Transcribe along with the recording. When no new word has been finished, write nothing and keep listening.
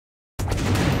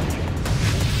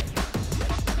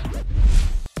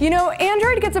You know,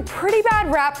 Android gets a pretty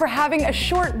bad rap for having a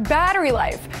short battery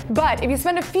life, but if you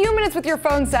spend a few minutes with your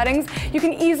phone settings, you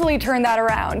can easily turn that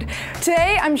around.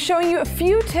 Today, I'm showing you a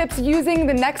few tips using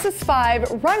the Nexus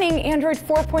 5 running Android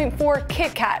 4.4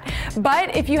 KitKat.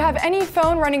 But if you have any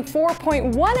phone running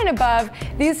 4.1 and above,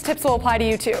 these tips will apply to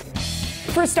you too.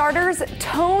 For starters,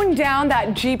 tone down that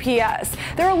GPS.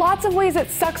 There are lots of ways it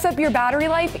sucks up your battery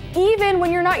life even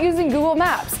when you're not using Google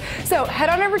Maps. So head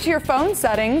on over to your phone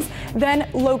settings, then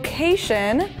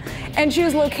location, and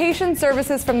choose location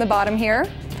services from the bottom here.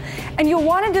 And you'll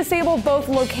want to disable both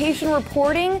location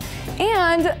reporting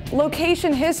and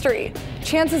location history.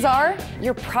 Chances are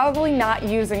you're probably not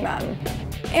using them.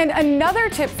 And another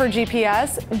tip for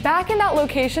GPS, back in that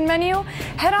location menu,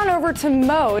 head on over to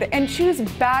mode and choose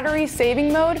battery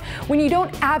saving mode when you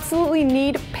don't absolutely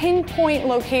need pinpoint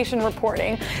location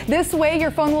reporting. This way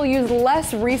your phone will use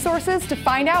less resources to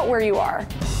find out where you are.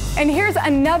 And here's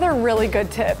another really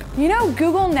good tip. You know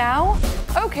Google Now?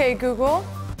 Okay, Google,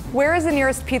 where is the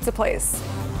nearest pizza place?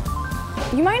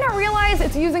 You might not realize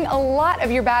it's using a lot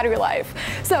of your battery life.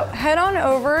 So head on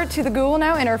over to the Google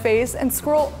Now interface and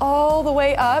scroll all the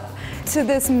way up to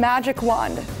this magic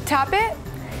wand. Tap it,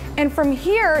 and from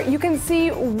here you can see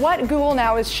what Google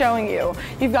Now is showing you.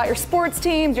 You've got your sports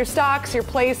teams, your stocks, your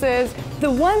places. The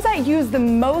ones that use the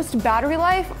most battery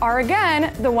life are,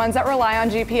 again, the ones that rely on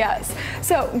GPS.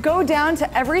 So go down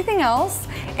to everything else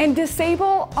and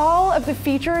disable all of the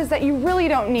features that you really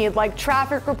don't need, like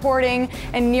traffic reporting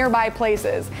and nearby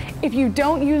places. If you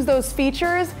don't use those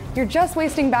features, you're just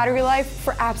wasting battery life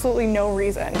for absolutely no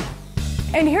reason.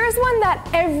 And here's one that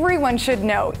everyone should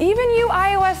know, even you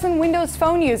iOS and Windows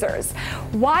phone users.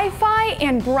 Wi-Fi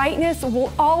and brightness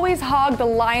will always hog the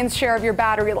lion's share of your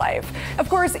battery life. Of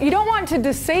course, you don't want to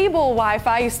disable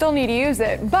Wi-Fi, you still need to use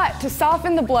it. But to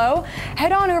soften the blow,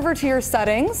 head on over to your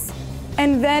settings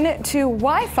and then to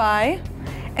Wi-Fi.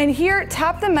 And here,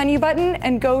 tap the menu button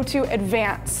and go to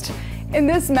Advanced. In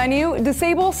this menu,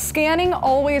 disable scanning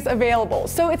always available,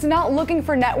 so it's not looking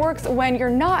for networks when you're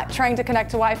not trying to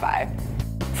connect to Wi-Fi.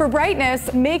 For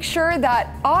brightness, make sure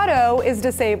that auto is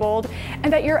disabled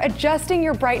and that you're adjusting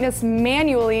your brightness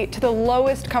manually to the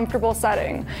lowest comfortable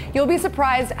setting. You'll be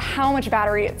surprised how much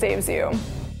battery it saves you.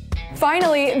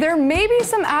 Finally, there may be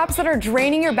some apps that are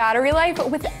draining your battery life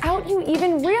without you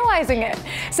even realizing it.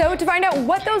 So to find out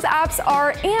what those apps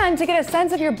are and to get a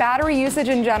sense of your battery usage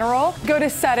in general, go to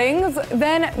Settings,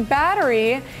 then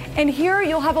Battery, and here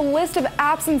you'll have a list of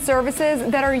apps and services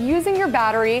that are using your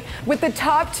battery, with the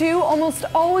top two almost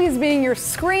always being your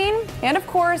screen and, of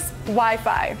course,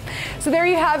 Wi-Fi. So there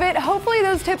you have it. Hopefully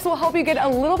those tips will help you get a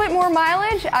little bit more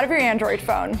mileage out of your Android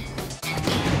phone.